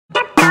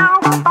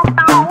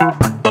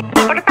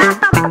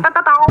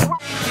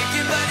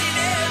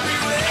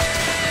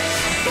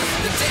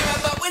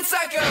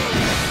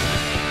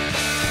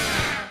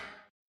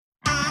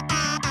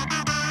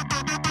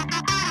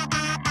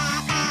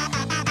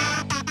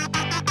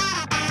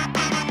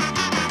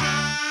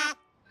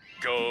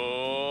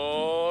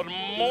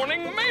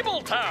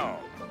town.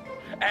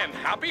 And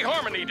Happy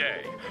Harmony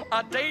Day,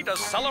 a day to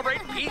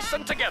celebrate peace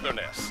and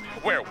togetherness,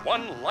 where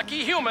one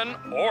lucky human,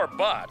 or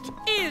butt,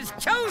 is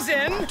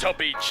chosen to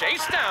be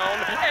chased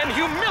down and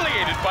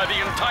humiliated by the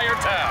entire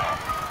town.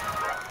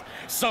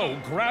 So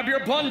grab your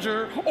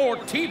plunger or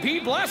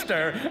TP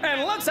blaster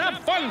and let's have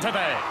fun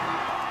today.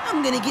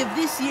 I'm gonna give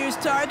this year's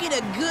target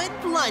a good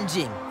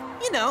plunging.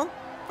 You know,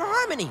 for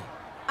harmony.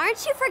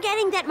 Aren't you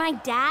forgetting that my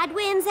dad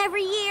wins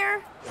every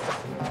year?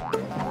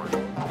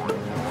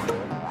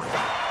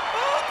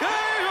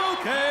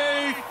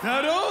 Okay,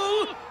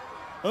 settle!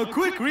 A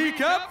quick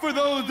recap for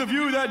those of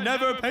you that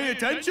never pay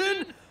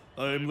attention.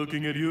 I'm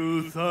looking at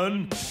you,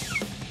 son.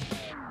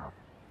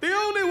 The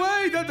only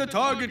way that the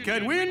target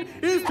can win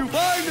is to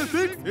find the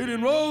 6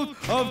 hidden rolls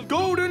of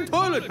golden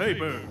toilet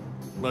paper.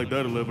 Like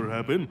that'll ever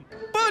happen.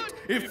 But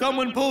if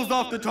someone pulls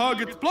off the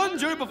target's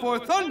plunger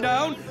before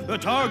sundown, the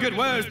target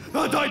wears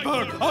the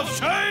diaper of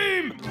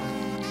shame!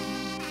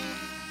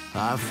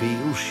 I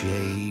feel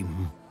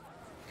shame.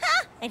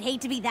 Ha! I'd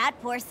hate to be that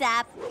poor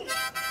sap.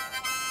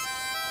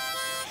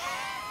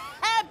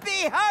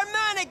 Happy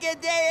Harmonica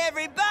Day,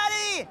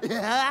 everybody!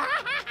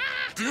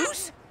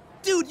 Deuce?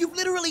 Dude, you've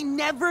literally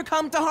never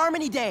come to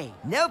Harmony Day.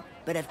 Nope,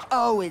 but I've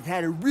always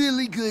had a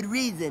really good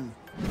reason.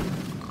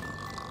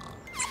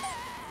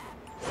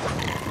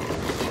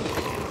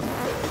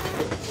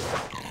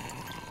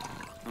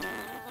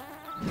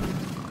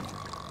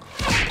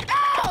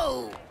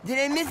 Oh! Did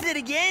I miss it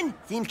again?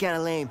 Seems kind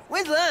of lame.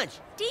 When's lunch?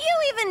 Do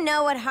you even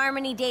know what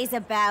Harmony Day's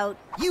about?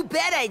 You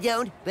bet I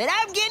don't, but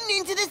I'm getting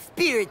into the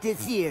spirit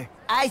this year.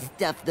 I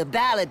stuffed the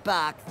ballot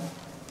box.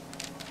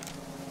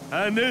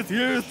 And this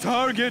year's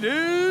target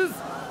is...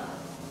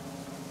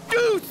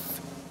 Deuce!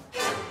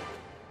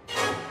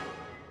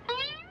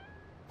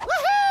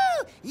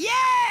 Woohoo!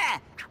 Yeah!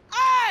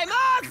 I'm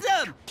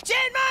awesome!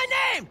 Chant my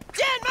name!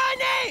 Chant my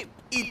name!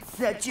 It's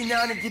such an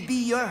honor to be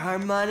your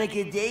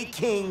Harmonica Day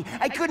King.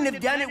 I couldn't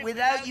have done it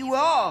without you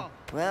all.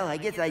 Well, I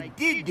guess I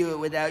did do it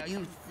without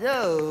you,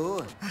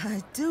 so...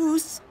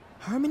 Deuce,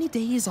 Harmony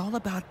Day is all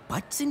about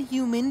butts and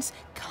humans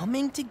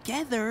coming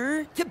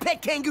together. To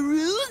pet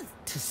kangaroos?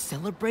 To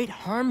celebrate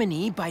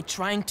harmony by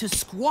trying to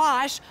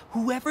squash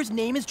whoever's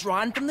name is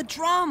drawn from the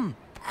drum.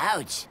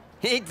 Ouch.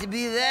 Hate to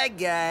be that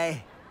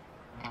guy.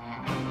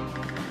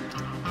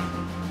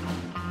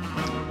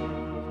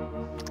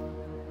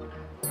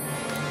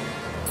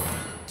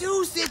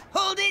 Deuce it!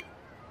 Hold it!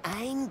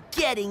 I'm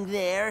getting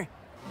there.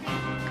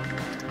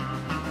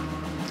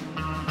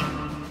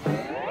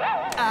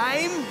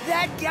 I'm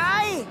that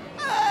guy?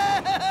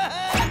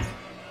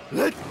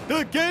 Let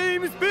the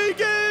games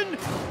begin!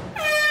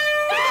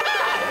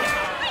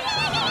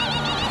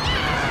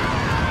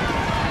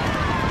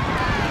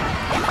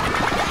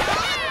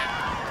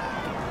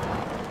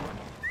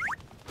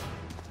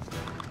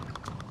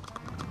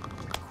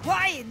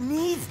 Quiet,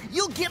 knees!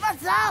 You'll give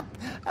us up!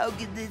 How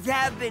could this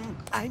happen?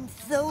 I'm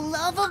so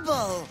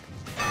lovable.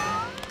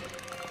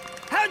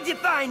 How'd you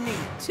find me?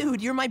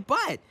 Dude, you're my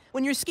butt.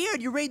 When you're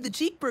scared, you raid the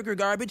cheeseburger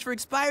garbage for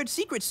expired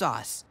secret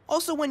sauce.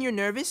 Also when you're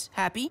nervous,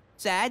 happy,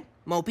 sad,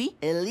 mopey.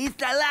 At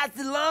least I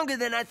lasted longer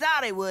than I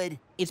thought I would.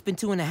 It's been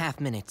 2.5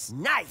 minutes.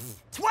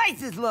 Nice!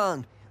 Twice as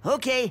long!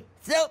 Okay,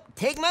 so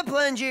take my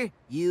plunger.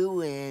 You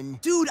win.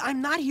 Dude,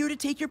 I'm not here to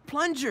take your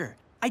plunger.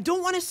 I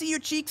don't want to see your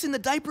cheeks in the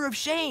diaper of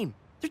shame.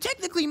 They're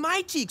technically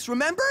my cheeks,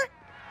 remember?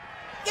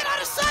 Get out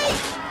of sight!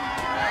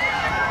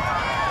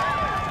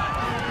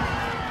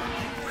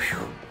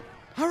 Whew.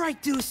 All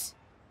right, Deuce.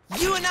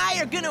 You and I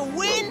are gonna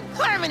win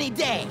Harmony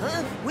Day!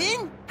 Huh?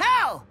 Win?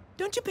 How?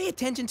 Don't you pay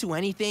attention to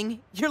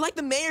anything? You're like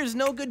the mayor's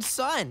no-good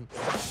son.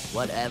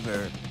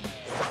 Whatever.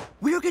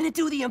 We're gonna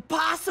do the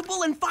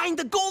impossible and find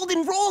the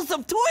golden rolls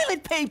of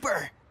toilet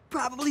paper!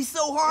 Probably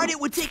so hard it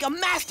would take a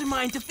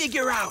mastermind to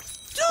figure out.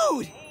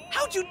 Dude,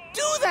 how'd you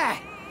do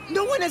that?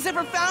 No one has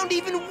ever found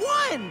even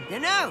one!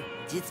 Dunno,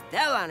 just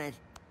fell on it.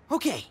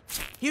 Okay,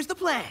 here's the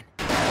plan.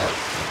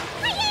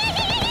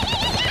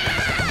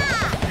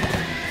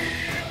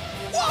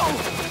 Whoa!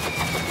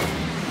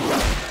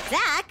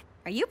 Zach,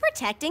 are you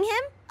protecting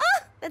him?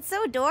 Oh, that's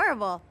so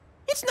adorable.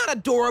 It's not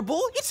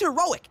adorable, it's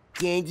heroic.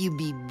 Can't you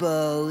be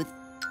both?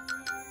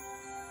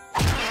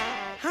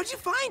 How'd you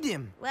find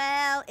him?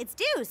 Well, it's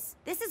Deuce.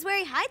 This is where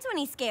he hides when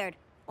he's scared.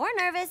 Or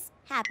nervous,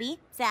 happy,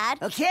 sad.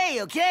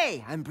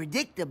 Okay, I'm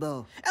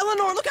predictable.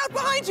 Eleanor, look out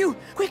behind you!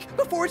 Quick,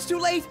 before it's too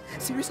late.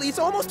 Seriously, it's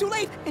almost too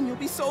late, and you'll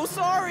be so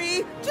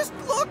sorry. Just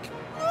look,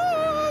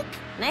 look!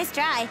 Nice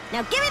try.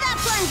 Now give me that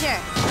plunger!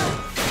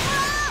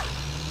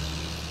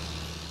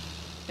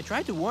 I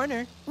tried to warn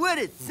her. What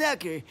a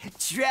sucker,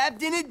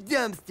 trapped in a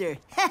dumpster.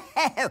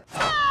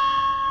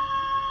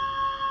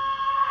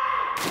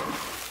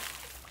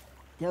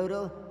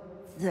 Total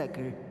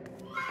sucker.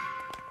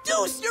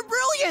 Deuce, you're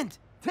brilliant!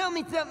 Tell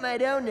me something I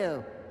don't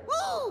know.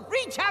 Woo!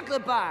 Free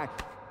chocolate bar!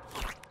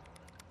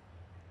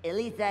 At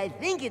least I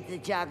think it's a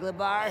chocolate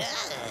bar.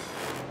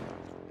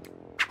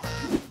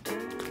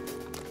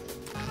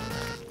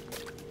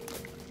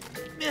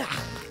 Ugh,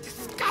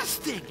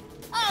 disgusting!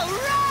 All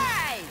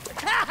right!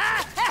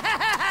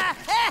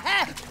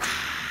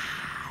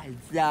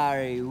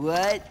 Sorry,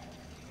 what?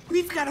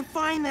 We've got to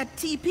find that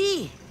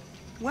TP.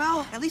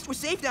 Well, at least we're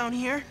safe down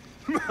here.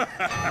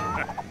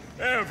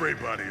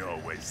 Everybody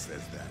always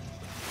says that.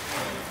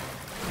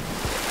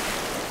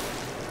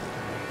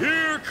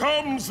 Here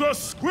comes the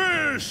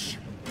squish!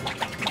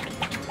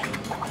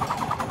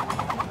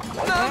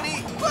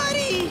 Mommy!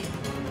 Buddy!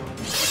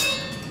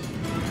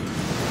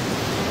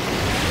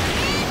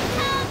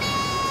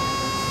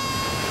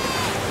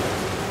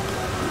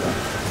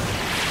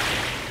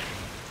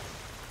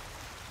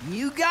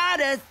 You got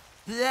us.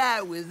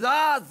 That was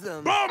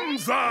awesome.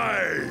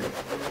 Bumseye!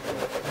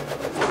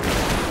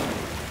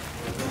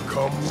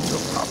 Come to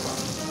Papa.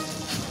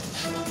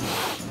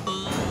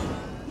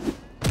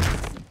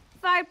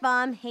 Fart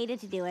bomb. Hated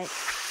to do it.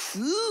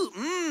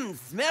 Ooh,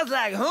 smells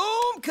like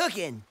home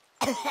cooking.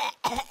 Whoa!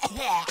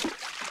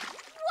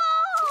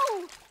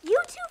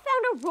 You two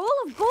found a roll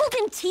of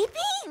golden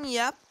teepee?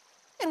 Yep.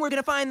 And we're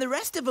gonna find the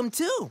rest of them,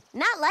 too.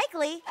 Not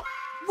likely.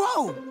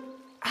 Whoa!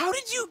 How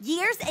did you...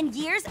 Years and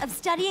years of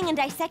studying and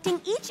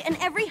dissecting each and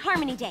every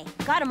Harmony Day.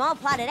 Got them all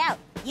plotted out.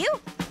 You?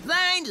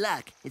 Blind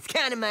luck. It's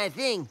kind of my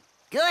thing.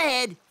 Go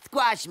ahead,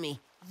 squash me.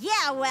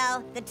 Yeah,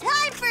 well, the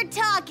time for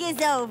talk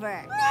is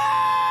over.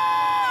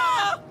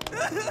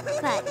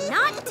 But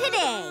not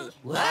today.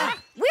 What?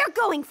 We're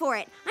going for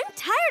it. I'm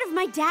tired of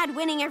my dad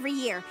winning every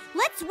year.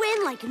 Let's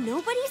win like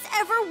nobody's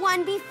ever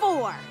won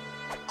before.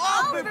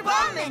 All for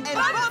Bum and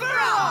Bum for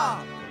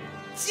all!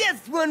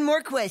 Just one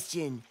more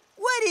question.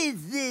 What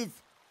is this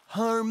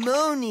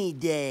Harmony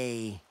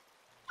Day?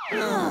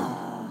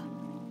 Whoa!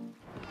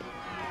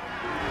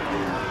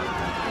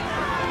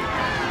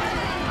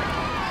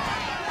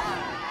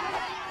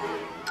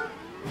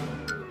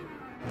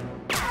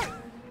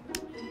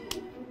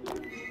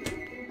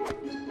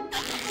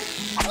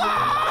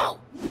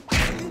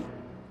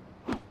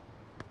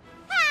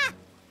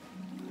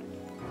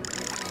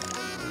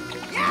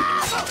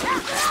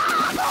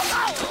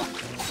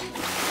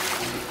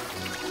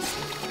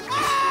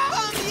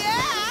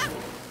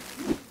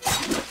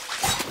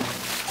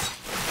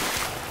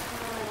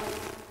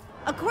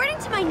 According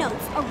to my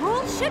notes, a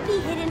roll should be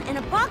hidden in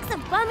a box of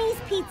Bummy's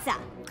pizza.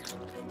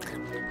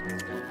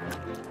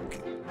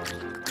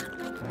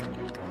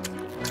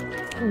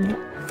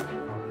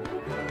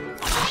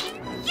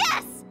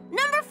 Yes!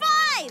 Number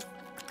 5!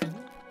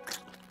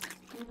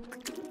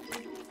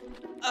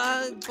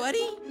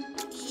 Buddy?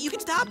 You can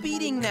stop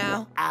eating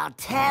now. I'll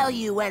tell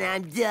you when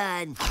I'm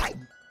done.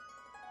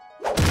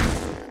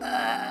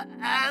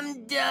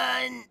 I'm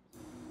done.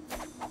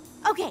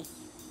 Okay,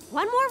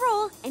 one more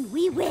roll and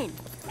we win.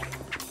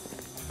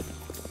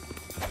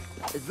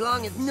 As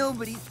long as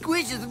nobody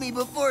squishes me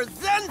before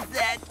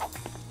sunset.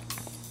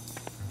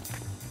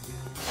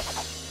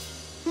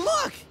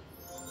 Look!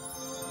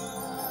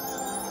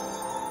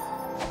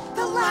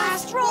 The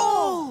last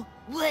roll!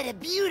 What a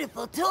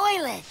beautiful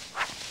toilet.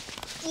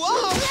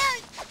 Whoa!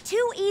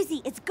 Too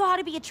easy. It's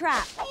gotta be a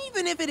trap.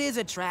 Even if it is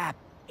a trap,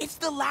 it's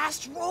the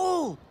last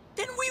roll.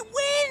 Then we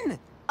win!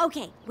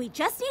 Okay, we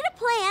just need a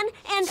plan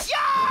and...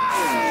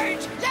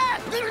 Charge!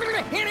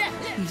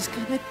 He's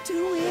gonna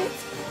do it.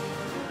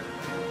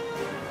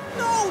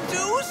 No,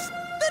 Deuce!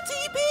 The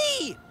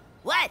TP!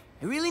 What?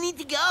 I really need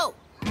to go.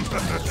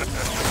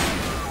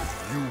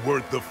 You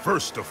weren't the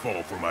first to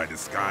fall for my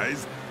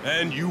disguise,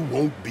 and you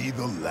won't be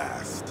the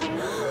last.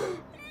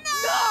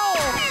 No!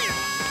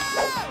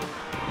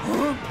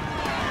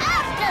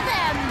 After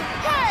them!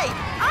 Hey!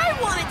 I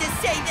wanted to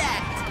say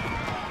that!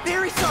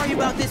 Very sorry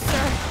about this,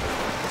 sir.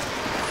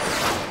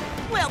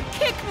 Well,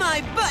 kick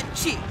my butt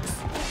cheeks!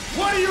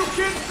 What are you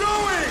kids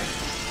doing?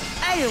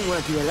 I don't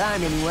want to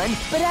alarm anyone,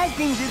 but I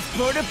think this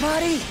porta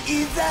potty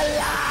is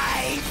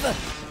alive!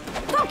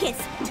 Focus!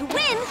 To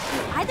win, we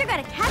either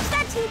gotta catch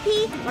that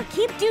TP or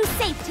keep Deuce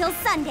safe till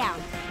sundown.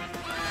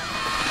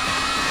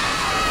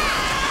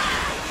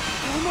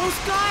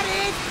 Almost got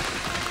it!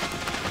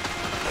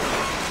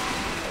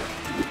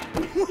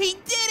 We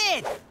did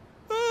it!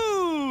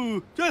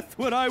 Ooh, just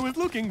what I was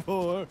looking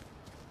for.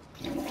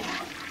 Ew!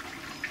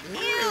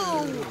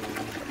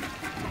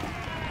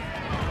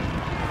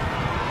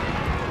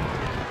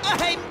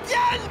 I'm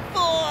done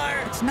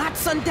for! It's not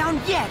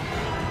sundown yet!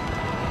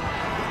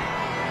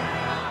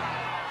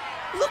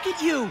 Look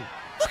at you!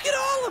 Look at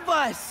all of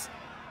us!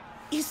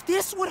 Is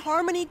this what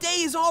Harmony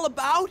Day is all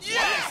about?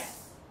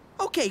 Yes!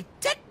 Okay,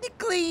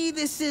 technically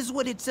this is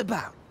what it's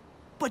about.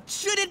 But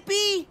should it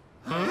be?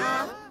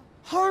 Huh?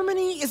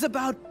 Harmony is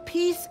about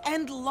peace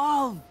and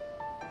love.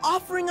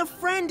 Offering a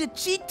friend a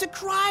cheek to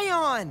cry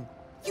on.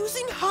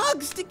 Using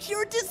hugs to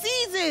cure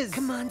diseases.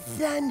 Come on,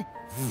 son.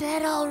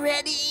 Said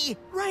already.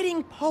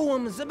 Writing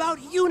poems about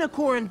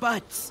unicorn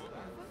butts.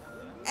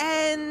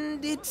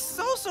 And it's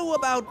also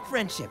about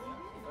friendship.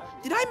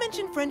 Did I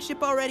mention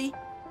friendship already?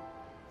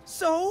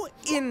 So,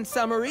 in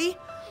summary,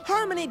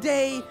 Harmony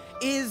Day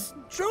is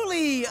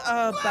truly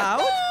about...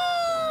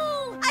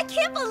 Woo! I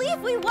can't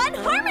believe we won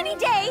Harmony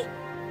Day!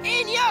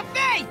 In your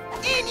face!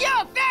 In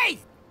your face!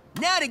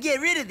 Now to get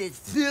rid of this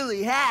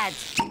silly hat.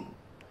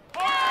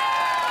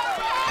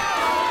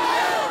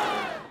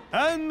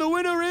 And the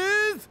winner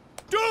is...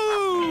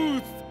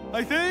 Deuce!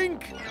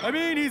 I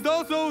mean, he's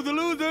also the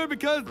loser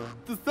because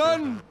the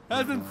sun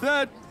hasn't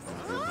set.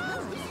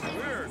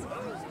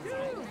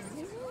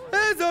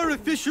 As our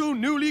official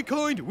newly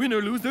coined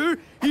winner-loser,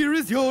 here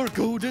is your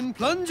golden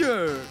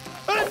plunger.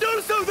 And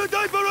also the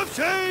diaper of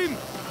shame!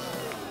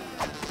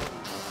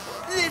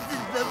 This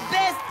is the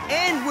best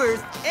and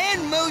worst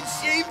and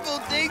most shameful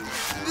thing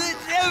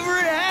that's ever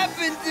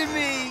happened to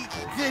me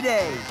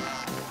today.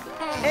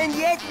 And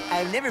yet,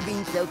 I've never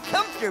been so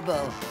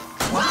comfortable.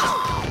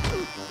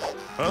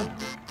 Huh?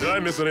 Did I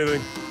miss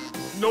anything?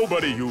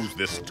 Nobody use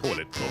this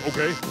toilet,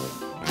 okay?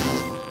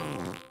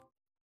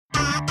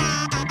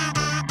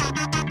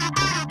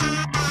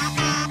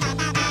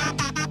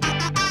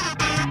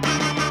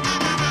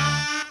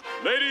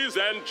 Ladies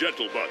and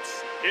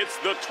gentlebutts, it's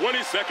the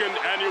 22nd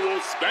Annual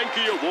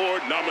Spanky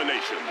Award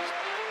nominations.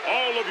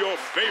 All of your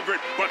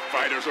favorite butt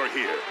fighters are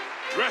here,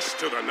 dressed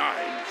to the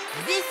nines.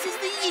 This is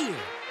the year.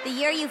 The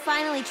year you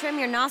finally trim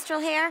your nostril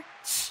hair?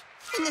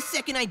 And the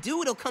second I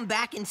do, it'll come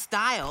back in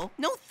style.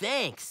 No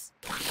thanks.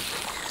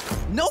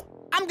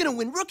 Nope, I'm gonna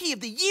win Rookie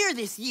of the Year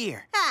this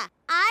year. Ha,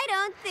 I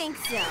don't think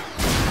so.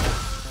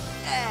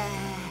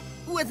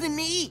 Wasn't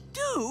me.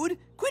 Dude,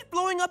 quit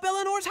blowing up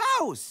Eleanor's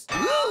house.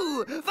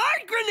 Ooh,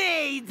 fart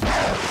grenades!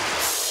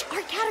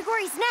 Our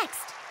category's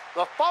next.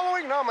 The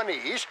following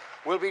nominees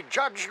will be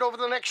judged over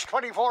the next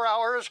 24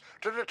 hours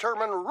to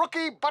determine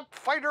Rookie Butt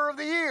Fighter of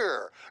the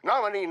Year.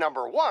 Nominee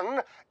number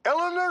 1,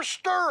 Eleanor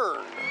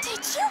Stern. Did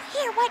you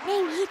hear what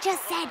name he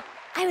just said?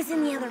 I was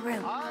in the other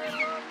room.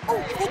 Oh,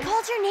 have they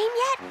called your name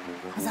yet?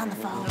 I was on the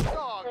phone.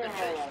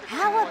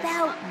 How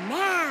about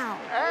now?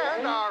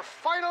 And our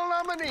final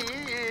nominee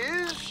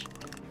is...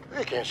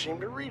 They can't seem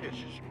to read it.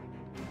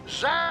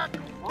 Zach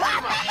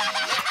Ramos.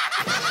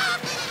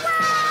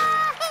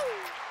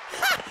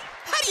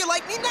 How do you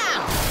like me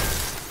now?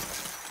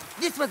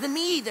 This wasn't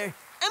me either.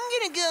 I'm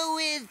gonna go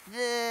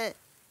with,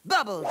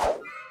 Bubbles.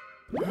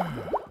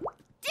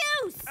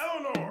 Deuce!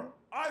 Eleanor,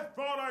 I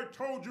thought I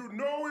told you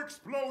no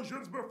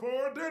explosions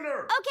before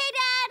dinner. Okay,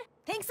 Dad.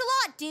 Thanks a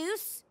lot,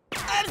 Deuce.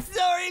 I'm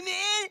sorry,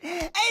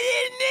 man. I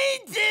didn't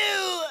mean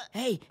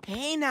to.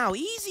 Hey now,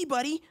 easy,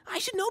 buddy. I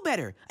should know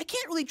better. I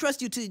can't really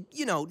trust you to,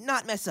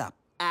 not mess up.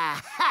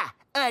 Aha!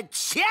 A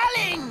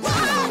challenge!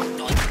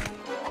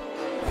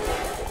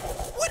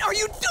 What are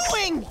you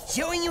doing?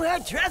 Showing you how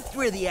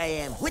trustworthy I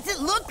am. What's it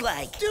look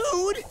like?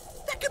 Dude,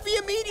 that could be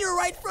a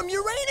meteorite from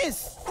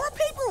Uranus. Or a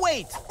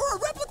paperweight. Or a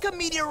replica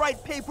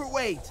meteorite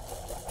paperweight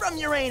from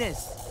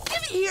Uranus.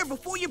 Give it here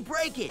before you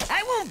break it.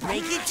 I won't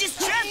break it, just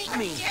trust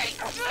me.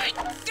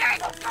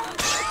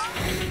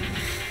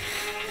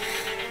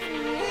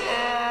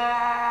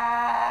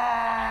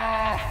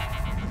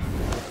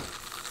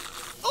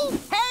 Oh,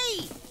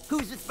 hey!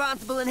 Who's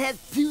responsible and has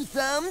 2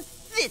 thumbs?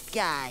 This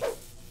guy.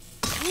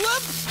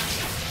 Whoops!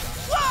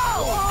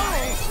 Whoa!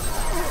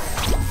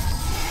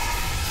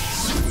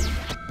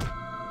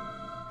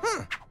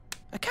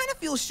 I kind of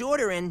feel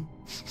shorter and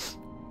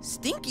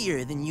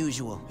stinkier than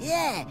usual.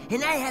 Yeah,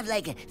 and I have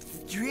like a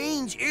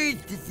strange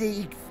urge to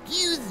say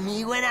excuse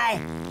me when I...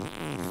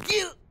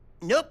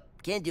 Nope,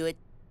 can't do it.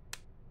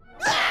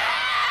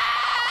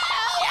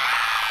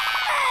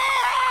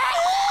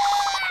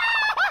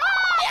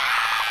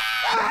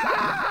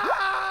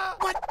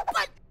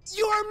 But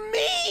you're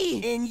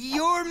me! And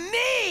you're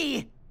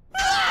me!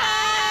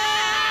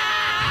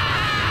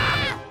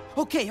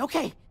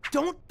 Okay,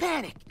 don't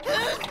panic.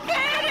 Who's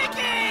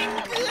panicking?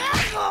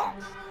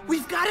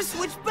 We've got to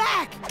switch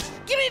back.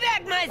 Give me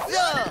back my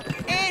soul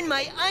and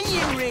my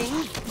onion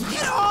rings.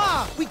 Get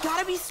off! We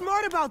gotta be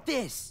smart about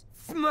this.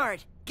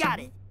 Smart, got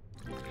it.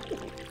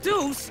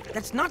 Deuce,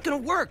 that's not gonna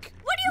work.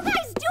 What are you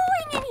guys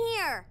doing in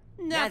here?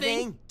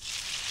 Nothing.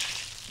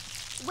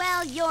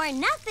 Well, your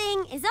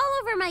nothing is all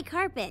over my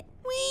carpet.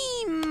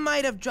 We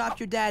might have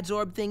dropped your dad's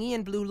orb thingy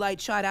and blue light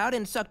shot out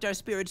and sucked our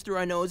spirits through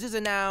our noses,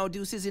 and now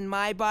Deuce is in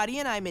my body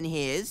and I'm in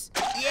his.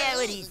 Yeah,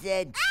 what he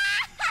said.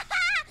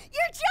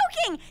 You're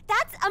joking!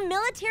 That's a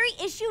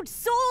military-issued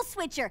soul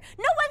switcher.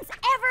 No one's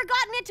ever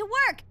gotten it to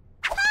work.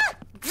 Ah,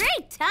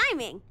 great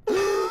timing.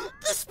 The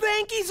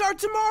Spankies are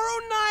tomorrow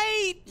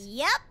night!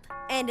 Yep.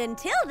 And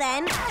until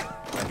then,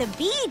 the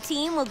B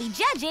team will be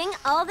judging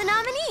all the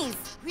nominees.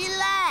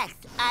 Relax,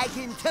 I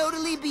can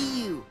totally be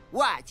you.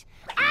 Watch.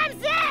 I'm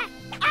Zach!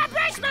 I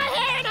brush my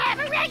hair and have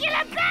a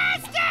regular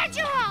bath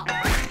schedule!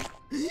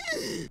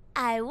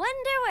 I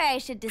wonder where I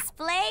should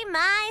display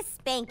my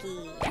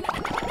Spanky.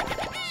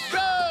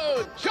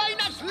 So, join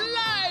us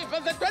live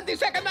at the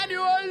 22nd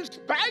Annual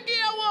Spanky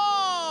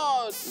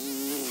Awards!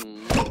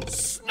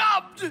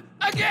 Snubbed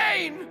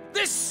again!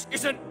 This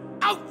is an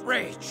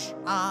outrage!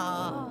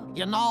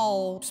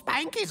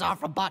 Spankies are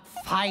for butt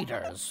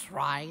fighters,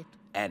 right?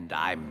 And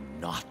I'm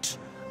not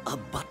a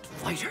butt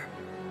fighter.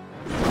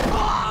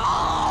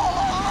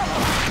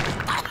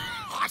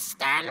 I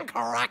stand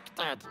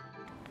corrected.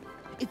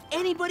 If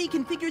anybody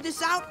can figure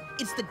this out,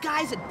 it's the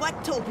guys at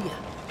Buttopia.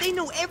 They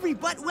know every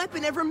butt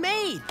weapon ever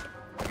made.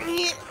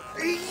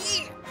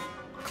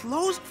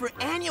 Closed for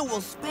annual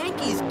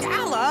Spanky's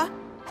Gala?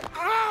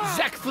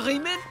 Zach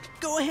Freeman?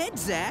 Go ahead,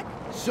 Zach.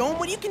 Show him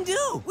what you can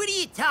do. What are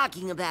you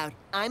talking about?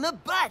 I'm a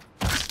butt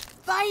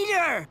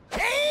fighter! So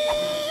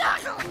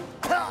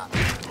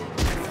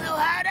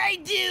how'd I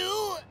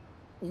do?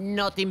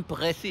 Not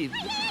impressive.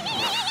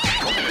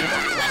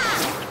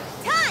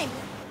 Time!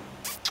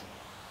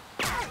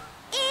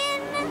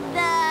 In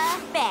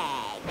the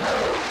bag.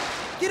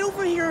 Get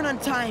over here and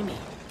untie me.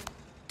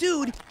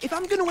 Dude, if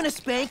I'm gonna win a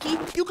Spanky,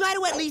 you gotta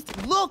at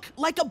least look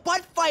like a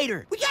butt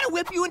fighter. We gotta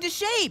whip you into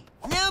shape.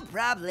 No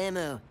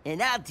problemo.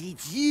 And I'll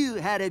teach you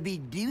how to be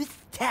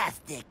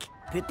deuce-tastic.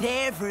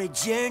 Prepare for a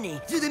journey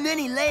through the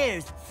many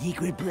layers,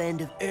 secret blend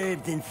of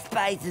herbs and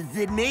spices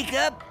that make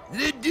up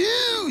the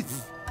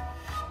deuce.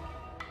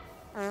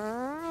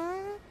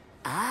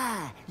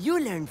 Ah, you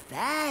learn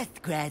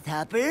fast,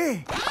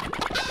 Grasshopper.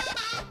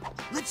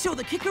 Let's show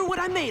the kicker what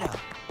I'm made of.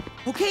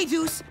 Okay,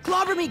 Deuce,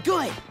 clobber me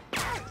good.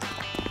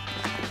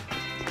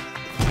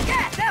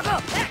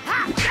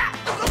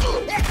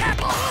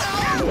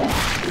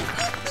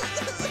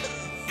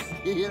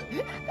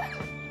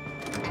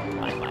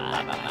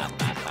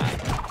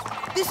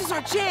 This is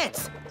our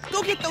chance.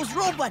 Go get those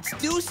robots,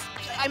 Deuce.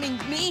 I mean,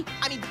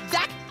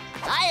 Zach.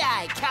 Aye,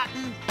 aye,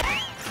 Captain.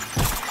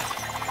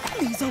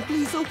 Please, oh,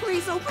 please, oh,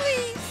 please, oh,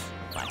 please.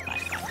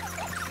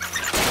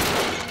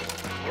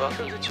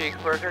 Welcome to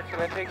Cheeseburger. Can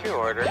I take your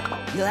order?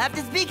 You'll have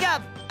to speak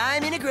up.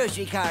 I'm in a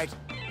grocery cart.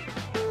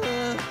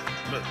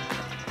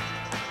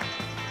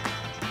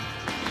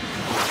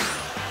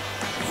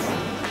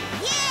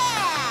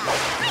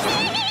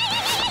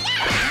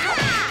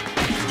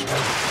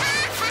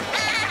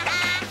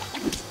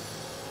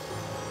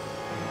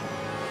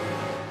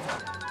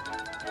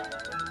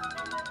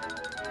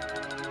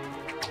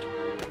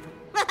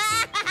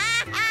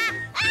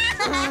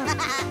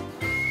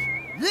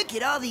 Look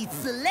at all these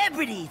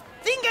celebrities.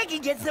 Think I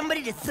can get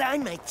somebody to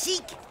sign my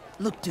cheek?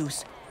 Look,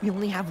 Deuce, we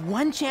only have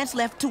one chance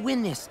left to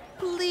win this.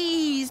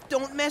 Please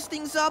don't mess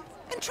things up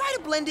and try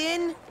to blend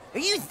in. Are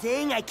you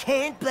saying I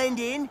can't blend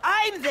in?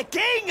 I'm the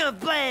king of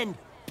blend!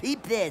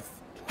 Peep this.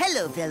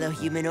 Hello, fellow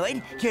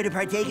humanoid. Care to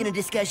partake in a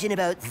discussion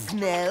about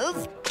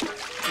smells?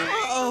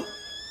 Uh-oh.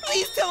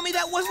 Please tell me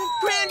that wasn't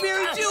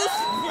cranberry juice.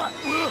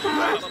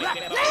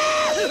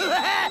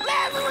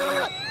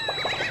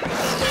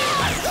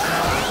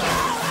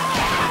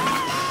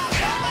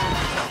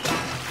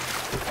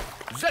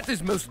 That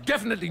is most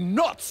definitely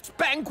not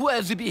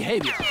spank-worthy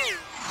behavior.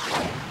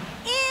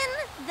 In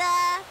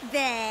the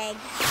bag.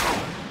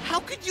 How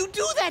could you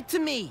do that to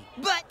me?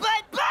 But...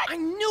 I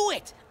knew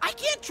it. I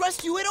can't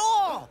trust you at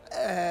all.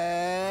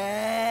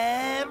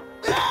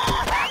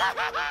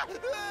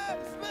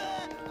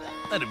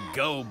 Let him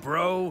go,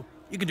 bro.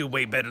 You can do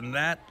way better than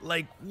that.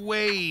 Like,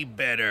 way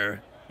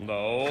better.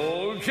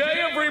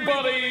 Okay,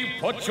 everybody,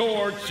 put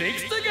your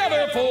cheeks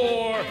together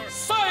for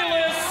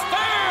Silas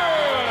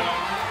Stern!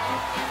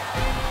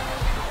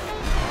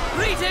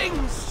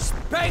 Greetings,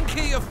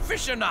 Spanky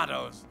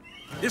aficionados.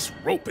 This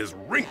rope is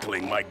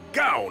wrinkling my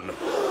gown.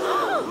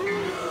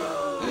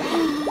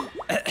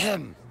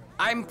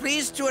 I'm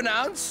pleased to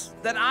announce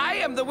that I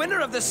am the winner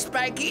of the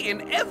Spanky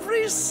in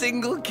every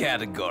single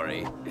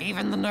category.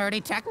 Even the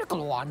nerdy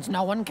technical ones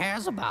no one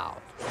cares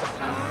about.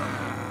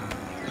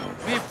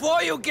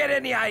 Before you get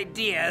any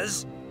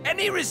ideas,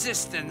 any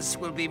resistance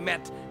will be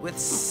met with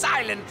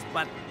silent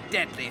but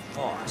deadly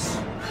force.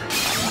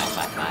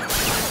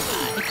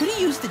 I could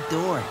have used the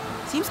door.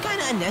 Seems kind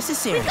of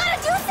unnecessary. We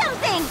gotta do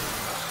something!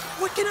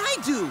 What can I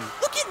do?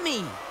 Look at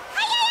me.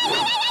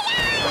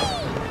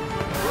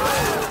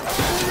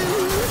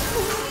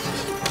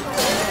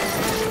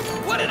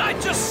 What did I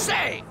just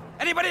say?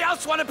 Anybody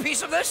else want a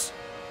piece of this?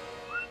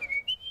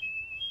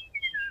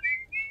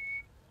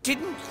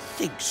 Didn't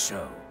think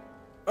so.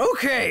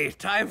 Okay,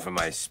 time for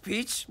my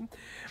speech.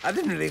 I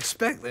didn't really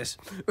expect this.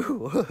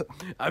 Ooh,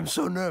 I'm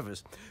so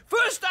nervous.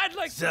 First, I'd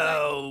like to...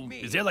 So,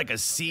 is there like a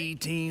C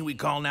team we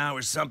call now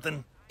or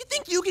something? You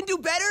think you can do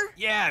better?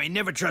 Yeah, I mean,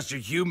 never trust your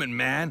human,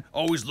 man.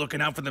 Always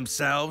looking out for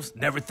themselves,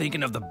 never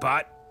thinking of the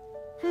butt.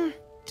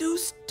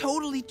 Deuce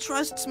totally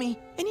trusts me,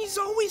 and he's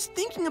always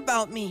thinking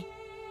about me.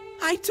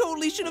 I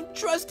totally should have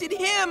trusted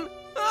him.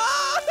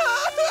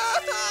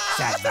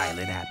 Sad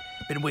violin app.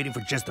 Been waiting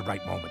for just the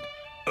right moment.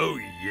 Oh,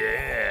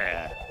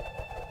 yeah.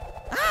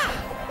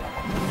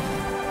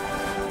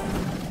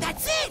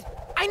 That's it!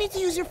 I need to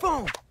use your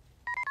phone.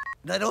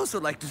 I'd also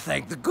like to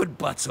thank the good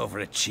butts over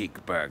at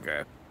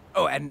Cheeseburger.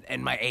 Oh,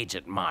 and my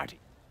agent, Marty.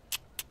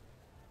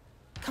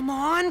 Come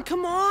on,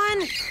 come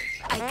on!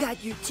 I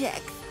got your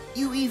text.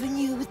 You even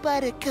use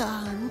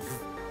buttercons.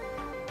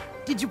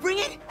 Did you bring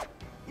it?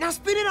 Now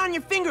spin it on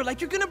your finger like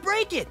you're gonna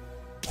break it.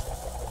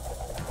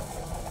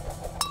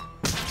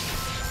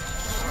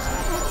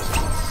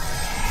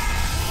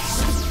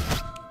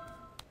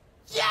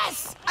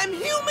 Yes! I'm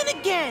human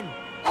again!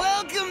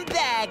 Welcome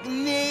back,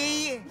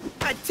 me.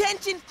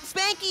 Attention,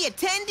 Spanky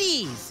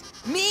attendees!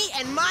 Me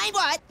and my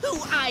butt, who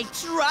I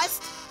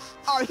trust,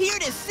 are here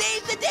to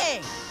save the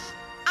day.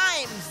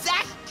 I'm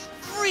Zach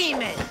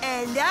Freeman.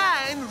 And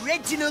I'm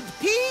Reginald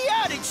P.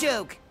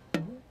 Artichoke.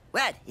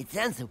 What? It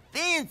sounds so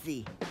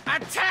fancy.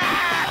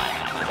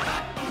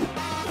 Attack!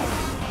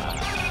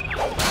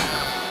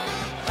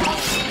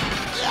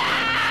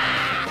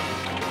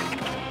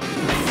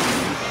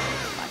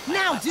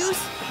 Now,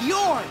 Deuce,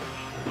 yours!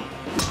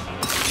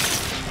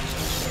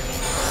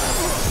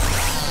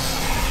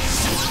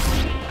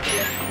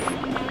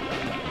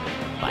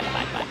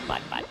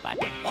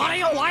 What are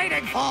you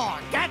waiting for?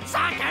 Get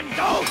sucking,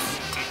 Deuce!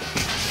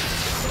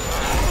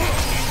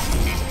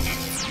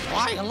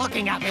 Why are you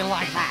looking at me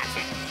like that?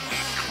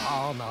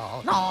 Oh,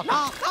 no, no,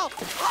 no, no!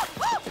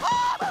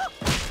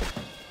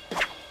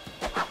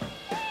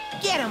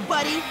 Get him,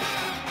 buddy!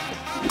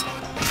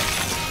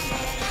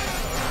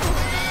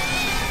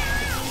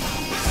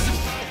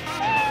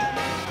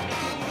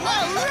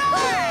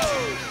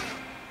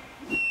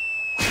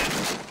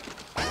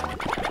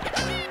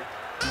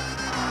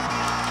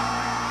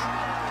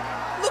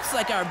 Looks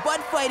like our butt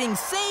fighting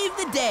saved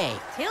the day.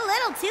 Too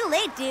little, too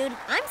late, dude.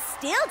 I'm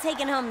still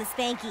taking home the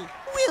spanky.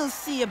 We'll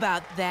see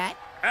about that.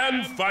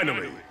 And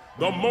finally,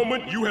 the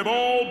moment you have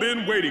all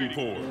been waiting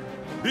for.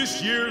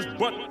 This year's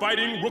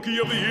butt-fighting Rookie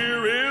of the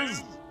Year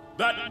is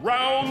that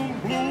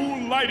round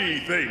blue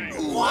lighty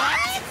thing.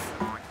 What?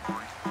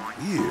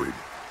 Weird.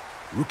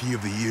 Rookie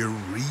of the Year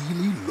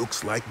really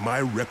looks like my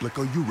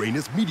replica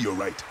Uranus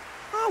meteorite.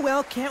 Oh,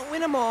 well, can't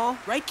win them all.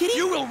 Right, Kitty?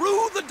 You will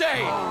rue the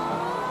day!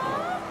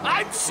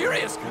 I'm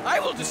serious! I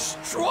will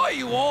destroy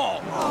you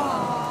all!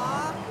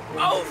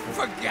 Oh,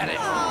 forget it!